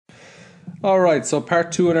All right, so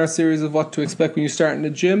part two in our series of what to expect when you start in the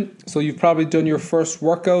gym. So you've probably done your first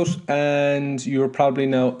workout and you're probably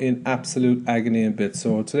now in absolute agony and bits.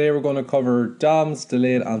 So today we're going to cover DOMS,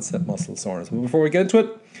 delayed onset muscle soreness. But before we get into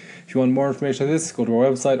it, if you want more information like this, go to our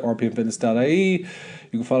website, rpmfitness.ie.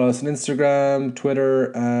 You can follow us on Instagram, Twitter,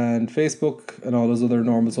 and Facebook, and all those other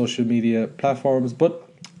normal social media platforms. But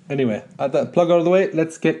anyway, at that plug out of the way,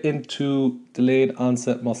 let's get into delayed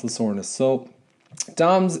onset muscle soreness. So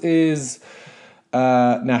DOMS is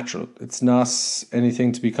natural. It's not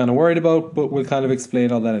anything to be kind of worried about, but we'll kind of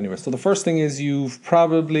explain all that anyway. So the first thing is you've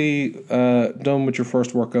probably done with your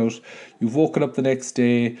first workout. You've woken up the next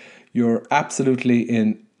day. You're absolutely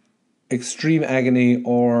in extreme agony,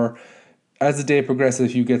 or as the day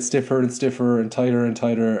progresses, you get stiffer and stiffer and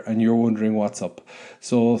tighter, and you're wondering what's up.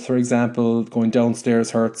 So, for example, going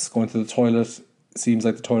downstairs hurts, going to the toilet seems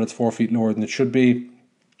like the toilet's 4 feet lower than it should be.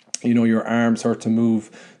 You know, your arms hurt to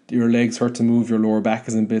move, your legs hurt to move, your lower back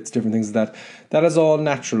is in bits, different things like that. That is all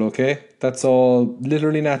natural, okay? That's all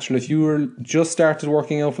literally natural. If you were just started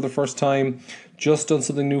working out for the first time, just done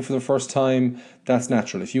something new for the first time, that's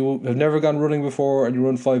natural. If you have never gone running before and you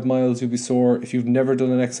run 5 miles, you'll be sore. If you've never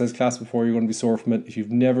done an exercise class before, you're going to be sore from it. If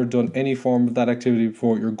you've never done any form of that activity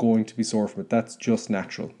before, you're going to be sore from it. That's just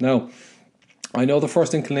natural. Now, I know the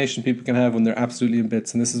first inclination people can have when they're absolutely in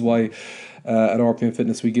bits, and this is why at RPM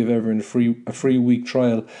Fitness we give everyone a free week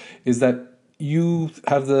trial, is that you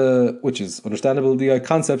have which is understandable, the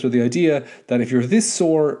concept or the idea that if you're this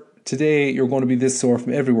sore today, you're going to be this sore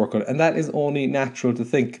from every workout, and that is only natural to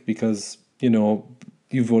think because, you know,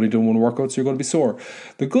 you've only done one workout, so you're going to be sore.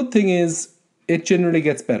 The good thing is it generally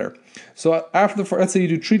gets better. So after let's say you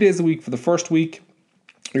do 3 days a week for the first week,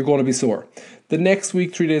 you're going to be sore. The next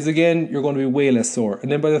week, 3 days again, you're going to be way less sore. And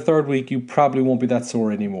then by the third week, you probably won't be that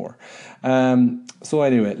sore anymore. So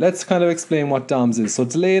anyway, let's kind of explain what DOMS is. So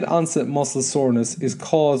delayed onset muscle soreness is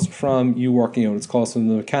caused from you working out. It's caused from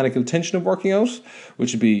the mechanical tension of working out,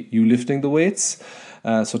 which would be you lifting the weights.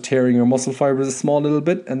 So tearing your muscle fibers a small little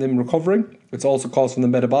bit and then recovering. It's also caused from the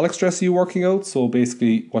metabolic stress of you working out. So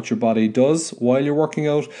basically what your body does while you're working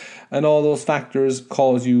out. And all those factors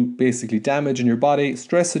cause you basically damage in your body,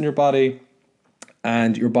 stress in your body,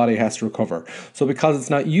 and your body has to recover. So because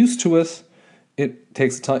it's not used to it, it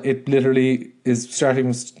takes time. It literally is starting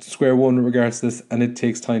from square one in regards to this, and it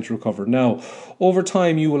takes time to recover. Now, over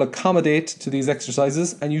time, you will accommodate to these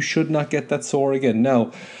exercises, and you should not get that sore again.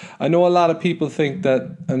 Now, I know a lot of people think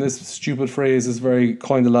that, and this stupid phrase is very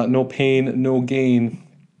coined a lot, no pain, no gain.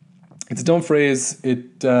 It's a dumb phrase.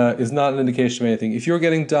 It is not an indication of anything. If you're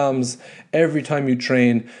getting DOMS every time you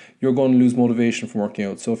train, you're going to lose motivation from working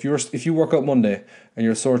out. So if you work out Monday and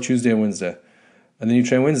you're sore Tuesday and Wednesday, and then you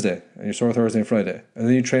train Wednesday and you're sore Thursday and Friday, and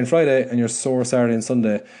then you train Friday and you're sore Saturday and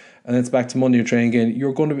Sunday, and then it's back to Monday you're training again,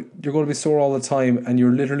 you're going to be sore all the time, and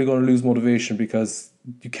you're literally going to lose motivation because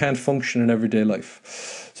you can't function in everyday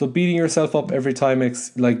life. So beating yourself up every time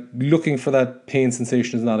looking for that pain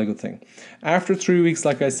sensation is not a good thing. After 3 weeks,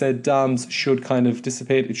 like I said, DOMS should kind of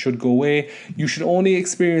dissipate. It should go away. You should only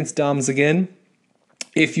experience DOMS again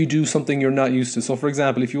if you do something you're not used to. So for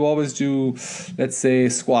example, if you always do, let's say,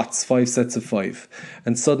 squats, 5 sets of 5,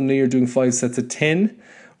 and suddenly you're doing 5 sets of 10,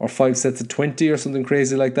 or 5 sets of 20 or something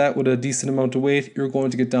crazy like that with a decent amount of weight, you're going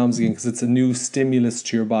to get DOMS again because it's a new stimulus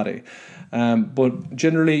to your body. But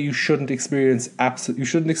generally you shouldn't experience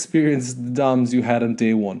the DOMS you had on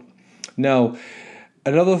day one. Now,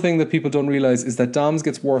 another thing that people don't realize is that DOMS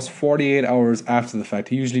gets worse 48 hours after the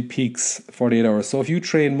fact. It usually peaks 48 hours. So if you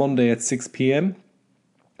train Monday at 6 p.m.,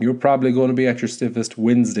 you're probably going to be at your stiffest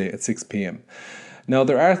Wednesday at 6 p.m. Now,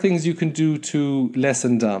 there are things you can do to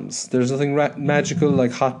lessen DOMS. There's nothing magical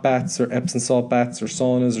like hot baths or Epsom salt baths or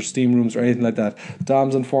saunas or steam rooms or anything like that.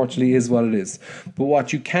 DOMS, unfortunately, is what it is. But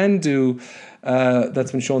what you can do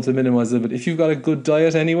that's been shown to minimize it, but if you've got a good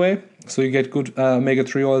diet anyway, so you get good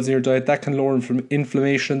omega-3 oils in your diet, that can lower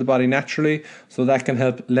inflammation in the body naturally, so that can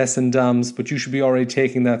help lessen DOMS, but you should be already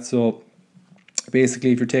taking that. So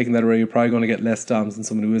basically, if you're taking that away, you're probably going to get less DOMS than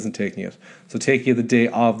someone who isn't taking it. So taking it the day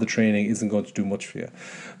of the training isn't going to do much for you.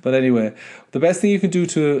 But anyway, the best thing you can do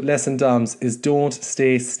to lessen DOMS is don't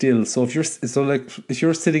stay still. So if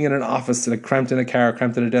you're sitting in an office, like cramped in a car,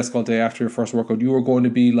 cramped in a desk all day after your first workout, you are going to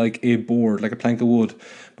be like a board, like a plank of wood.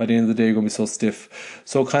 By the end of the day, you're going to be so stiff.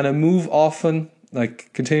 So kind of move often,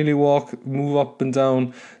 like continually walk, move up and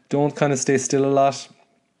down. Don't kind of stay still a lot.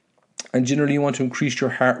 And generally you want to increase your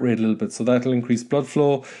heart rate a little bit. So that'll increase blood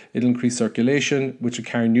flow, it'll increase circulation, which will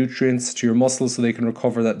carry nutrients to your muscles so they can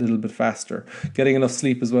recover that little bit faster. Getting enough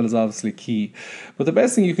sleep as well is obviously key. But the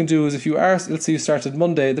best thing you can do is, if you are, let's say you started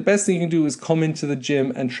Monday, the best thing you can do is come into the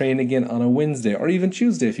gym and train again on a Wednesday or even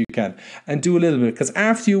Tuesday if you can, and do a little bit. Because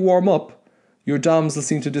after you warm up, your DOMS will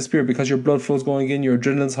seem to disappear because your blood flow is going in, your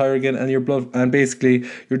adrenaline's higher again, and basically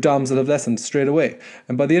your DOMS will have lessened straight away.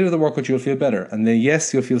 And by the end of the workout, you'll feel better. And then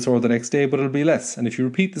yes, you'll feel sore the next day, but it'll be less. And if you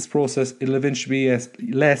repeat this process, it'll eventually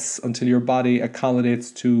be less until your body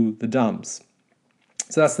accommodates to the DOMS.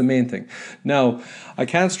 So that's the main thing. Now, I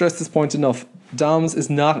can't stress this point enough. DOMS is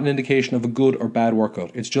not an indication of a good or bad workout.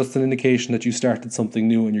 It's just an indication that you started something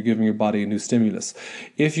new and you're giving your body a new stimulus.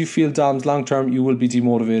 If you feel DOMS long term, you will be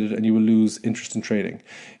demotivated and you will lose interest in training.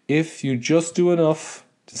 If you just do enough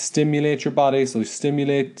to stimulate your body, so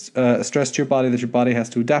stimulate stress to your body that your body has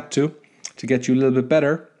to adapt to get you a little bit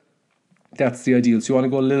better, that's the ideal. So you want to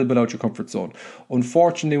go a little bit out your comfort zone.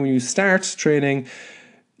 Unfortunately, when you start training,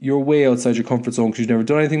 you're way outside your comfort zone because you've never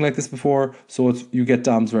done anything like this before, so you get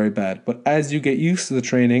DOMS very bad. But as you get used to the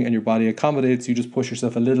training and your body accommodates, you just push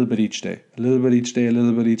yourself a little bit each day, a little bit each day, a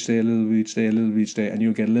little bit each day, a little bit each day, a little bit each day, and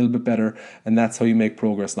you'll get a little bit better, and that's how you make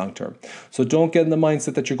progress long term. So don't get in the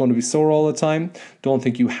mindset that you're going to be sore all the time. Don't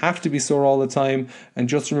think you have to be sore all the time, and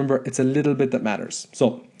just remember, it's a little bit that matters.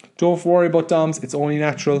 So don't worry about DOMS, it's only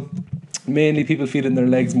natural. Mainly people feel it in their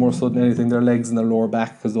legs more so than anything, their legs and their lower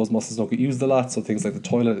back, because those muscles don't get used a lot, so things like the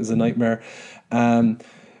toilet is a nightmare.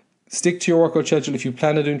 Stick to your workout schedule. If you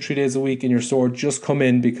plan on doing 3 days a week and you're sore, just come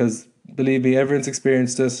in, because believe me, everyone's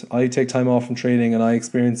experienced it. I take time off from training and I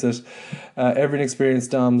experience it. Everyone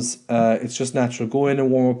experienced DOMS. It's just natural. Go in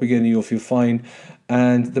and warm up again and you'll feel fine.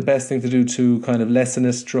 And the best thing to do to kind of lessen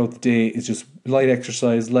this throughout the day is just light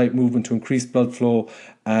exercise, light movement to increase blood flow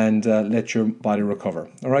and let your body recover.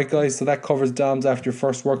 All right, guys, so that covers DOMS after your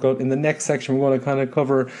first workout. In the next section, we're going to kind of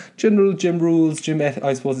cover general gym rules,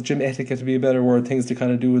 I suppose gym etiquette to be a better word, things to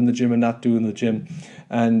kind of do in the gym and not do in the gym.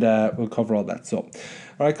 And we'll cover all that. So, all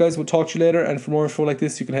right, guys, we'll talk to you later. And for more info like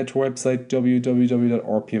this, you can head to our website,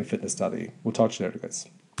 www.rpmfitness.ie. We'll talk to you later, guys.